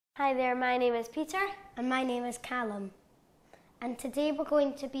Hi there, my name is Peter. And my name is Callum. And today we're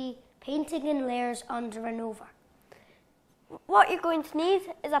going to be painting in layers under and over. What you're going to need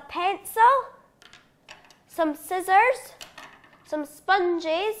is a pencil, some scissors, some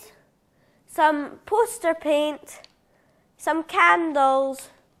sponges, some poster paint, some candles,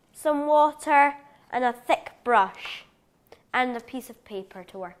 some water and a thick brush and a piece of paper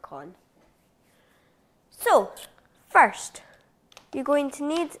to work on. So, first, you're going to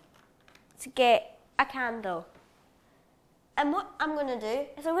need to get a candle. And what I'm going to do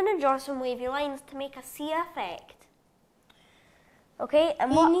is I'm going to draw some wavy lines to make a sea effect. Okay,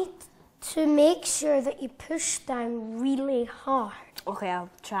 and you need to make sure that you push down really hard. Okay,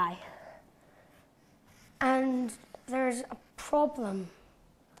 I'll try. And there's a problem.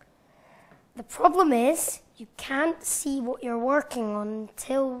 The problem is you can't see what you're working on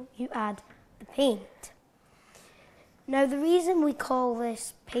until you add the paint. Now, the reason we call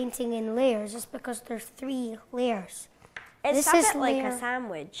this painting in layers is because there's 3 layers. It's a bit like a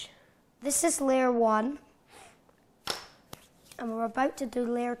sandwich. This is layer 1. And we're about to do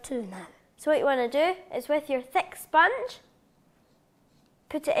layer 2 now. So what you want to do is with your thick sponge,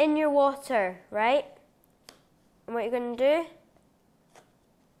 put it in your water, right? And what you're going to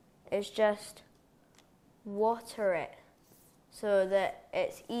do is just water it so that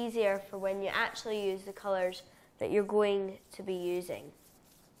it's easier for when you actually use the colours that you're going to be using.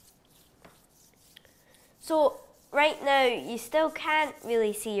 So right now you still can't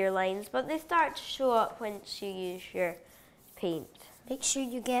really see your lines, but they start to show up once you use your paint. Make sure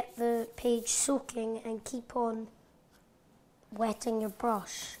you get the page soaking and keep on wetting your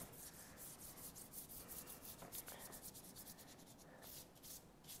brush.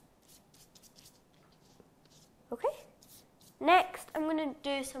 Okay, next I'm going to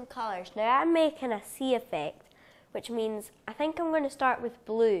do some colours. Now I'm making a sea effect, which means I think I'm going to start with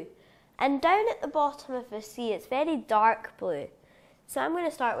blue. And down at the bottom of the sea it's very dark blue. So I'm going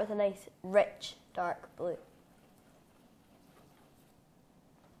to start with a nice rich dark blue.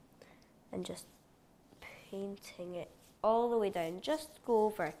 And just painting it all the way down, just go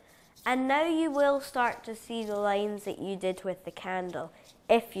over. And now you will start to see the lines that you did with the candle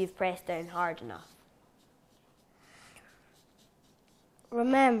if you've pressed down hard enough.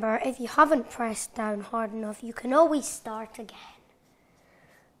 Remember, if you haven't pressed down hard enough, you can always start again.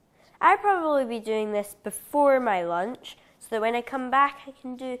 I'll probably be doing this before my lunch so that when I come back I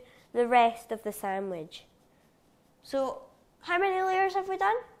can do the rest of the sandwich. So, how many layers have we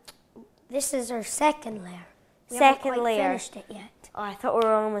done? This is our second layer. We Second haven't quite layer. finished it yet. Oh, I thought we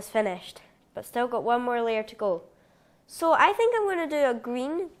were almost finished, but still got one more layer to go. So I think I'm going to do a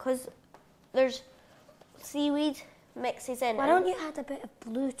green because there's seaweed mixes in. Why don't you add a bit of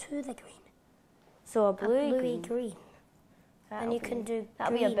blue to the green? So a bluey green. And you can do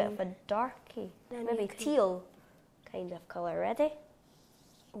that'll green. be a bit of a darky, Then maybe teal kind of colour. Ready?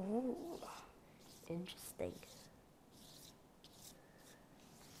 Ooh. Interesting.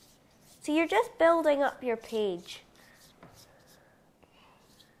 So you're just building up your page,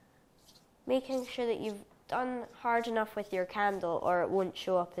 making sure that you've done hard enough with your candle or it won't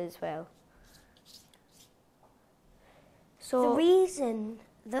show up as well. So the reason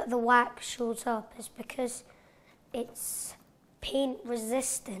that the wax shows up is because it's paint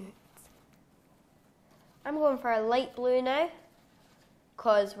resistant. I'm going for a light blue now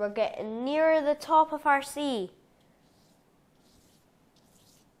because we're getting near the top of our sea.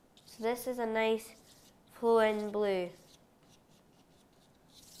 So this is a nice flowing blue.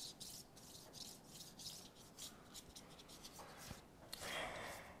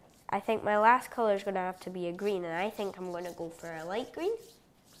 I think my last colour is going to have to be a green, and I think I'm going to go for a light green.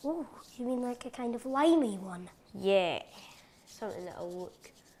 Oh, you mean like a kind of limey one? Yeah, something that'll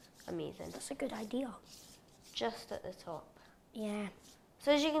look amazing. That's a good idea. Just at the top. Yeah.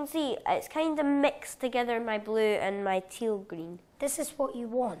 So as you can see, it's kind of mixed together, my blue and my teal green. This is what you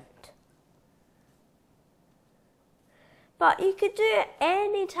want. But you could do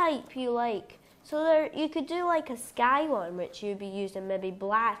any type you like. So there, you could do like a sky one, which you'd be using maybe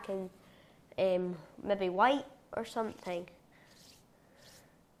black and maybe white or something.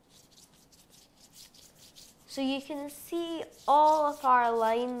 So you can see all of our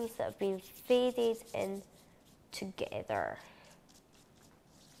lines that have been faded in together.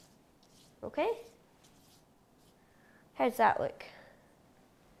 Okay? How does that look?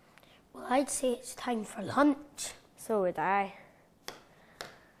 Well, I'd say it's time for lunch. So would I.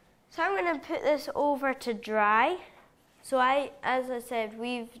 So I'm going to put this over to dry. So as I said,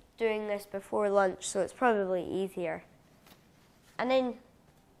 we've doing this before lunch, so it's probably easier. And then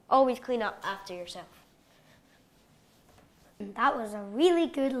always clean up after yourself. That was a really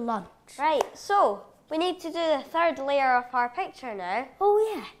good lunch. Right, so we need to do the third layer of our picture now. Oh,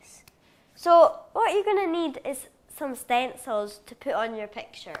 yes. So what you're going to need is some stencils to put on your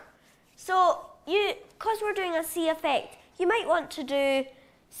picture. So because we're doing a sea effect, you might want to do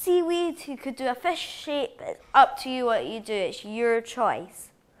seaweed, you could do a fish shape. It's up to you what you do, it's your choice.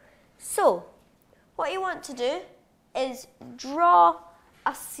 So what you want to do is draw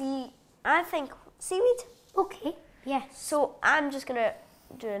a seaweed. Okay, yes. So I'm just going to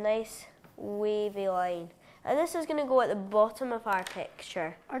do a nice wavy line. And this is going to go at the bottom of our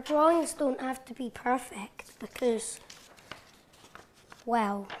picture. Our drawings don't have to be perfect because,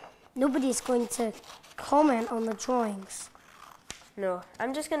 well, nobody's going to comment on the drawings. No,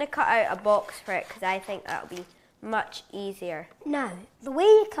 I'm just going to cut out a box for it because I think that'll be much easier. Now, the way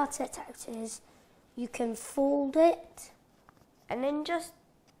you cut it out is you can fold it. And then just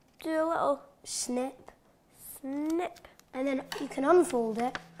do a little snip. Snip. And then you can unfold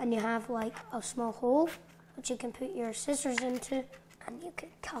it and you have like a small hole which you can put your scissors into and you can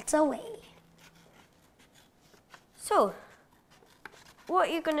cut away. So,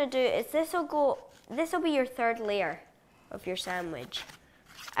 what you're going to do is this will be your third layer of your sandwich.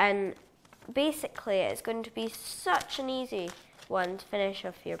 And basically it's going to be such an easy one to finish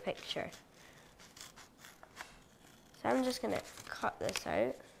off your picture. So I'm just going to cut this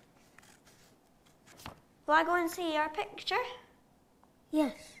out. Will I go and see your picture?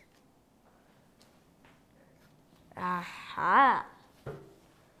 Yes. Aha.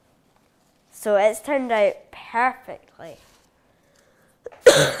 So it's turned out perfectly.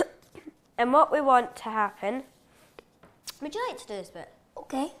 And what we want to happen, would you like to do this bit?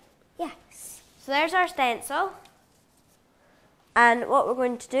 Okay, yes. So there's our stencil. And what we're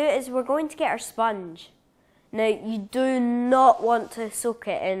going to do is we're going to get our sponge. Now you do not want to soak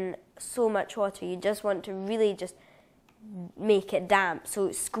it in so much water. You just want to really just make it damp.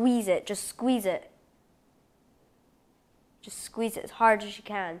 So squeeze it, just squeeze it. Just squeeze it as hard as you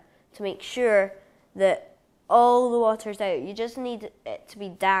can to make sure that all the water's out. You just need it to be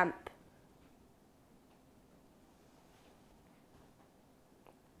damp.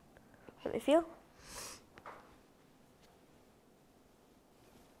 Let me feel.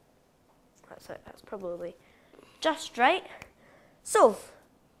 That's it, that's probably just right. So,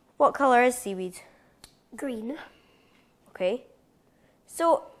 what colour is seaweed? Green. Okay.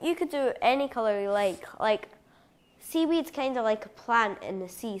 So, you could do any colour you like. Like, seaweed's kind of like a plant in the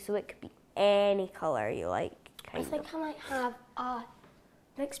sea, so it could be any colour you like. I think I might have a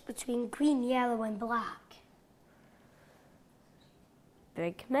mix between green, yellow and black.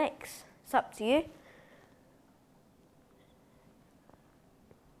 Big mix. It's up to you.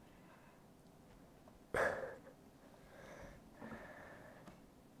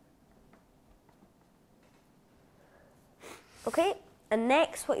 Okay, and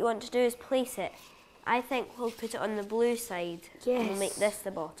next what you want to do is place it. I think we'll put it on the blue side. Yes. And we'll make this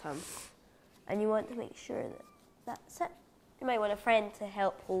the bottom. And you want to make sure that that's it. You might want a friend to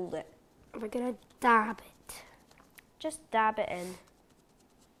help hold it. We're going to dab it. Just dab it in.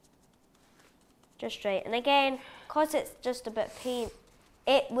 Just right. And again, because it's just a bit of paint,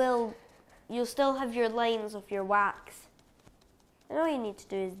 you'll still have your lines of your wax. And all you need to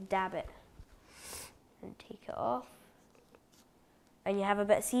do is dab it. And take it off. And you have a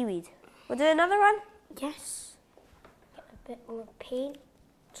bit of seaweed. We'll do another one? Yes. Get a bit more paint.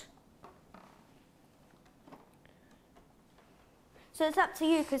 So it's up to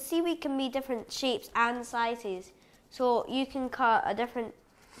you, because seaweed can be different shapes and sizes. So you can cut a different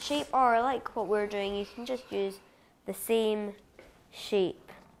shape, or like what we're doing, you can just use the same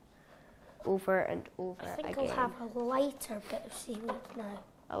shape over and over again. I think I'll have a lighter bit of seaweed now.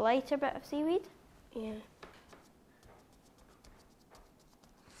 A lighter bit of seaweed? Yeah.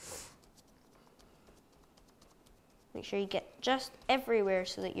 Make sure you get just everywhere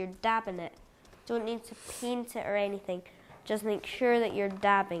so that you're dabbing it. Don't need to paint it or anything. Just make sure that you're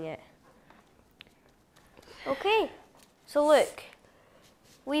dabbing it. Okay, so look.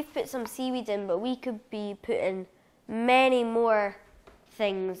 We've put some seaweed in, but we could be putting many more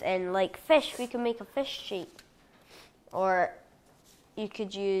things in. Like fish, we can make a fish shape. Or you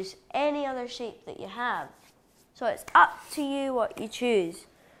could use any other shape that you have. So it's up to you what you choose.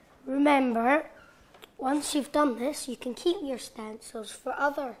 Remember, once you've done this, you can keep your stencils for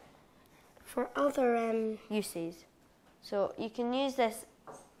other uses. So you can use this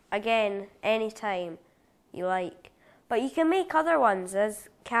again anytime you like. But you can make other ones, as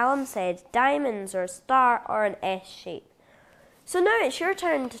Callum said, diamonds or a star or an S shape. So now it's your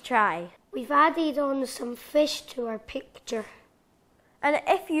turn to try. We've added on some fish to our picture. And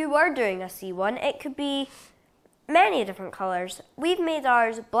if you were doing a sea one, it could be many different colours. We've made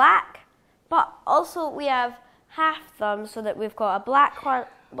ours black, but also we have half them so that we've got a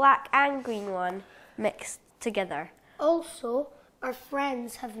black and green one mixed together. Also, our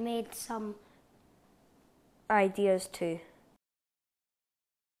friends have made some Ideas too.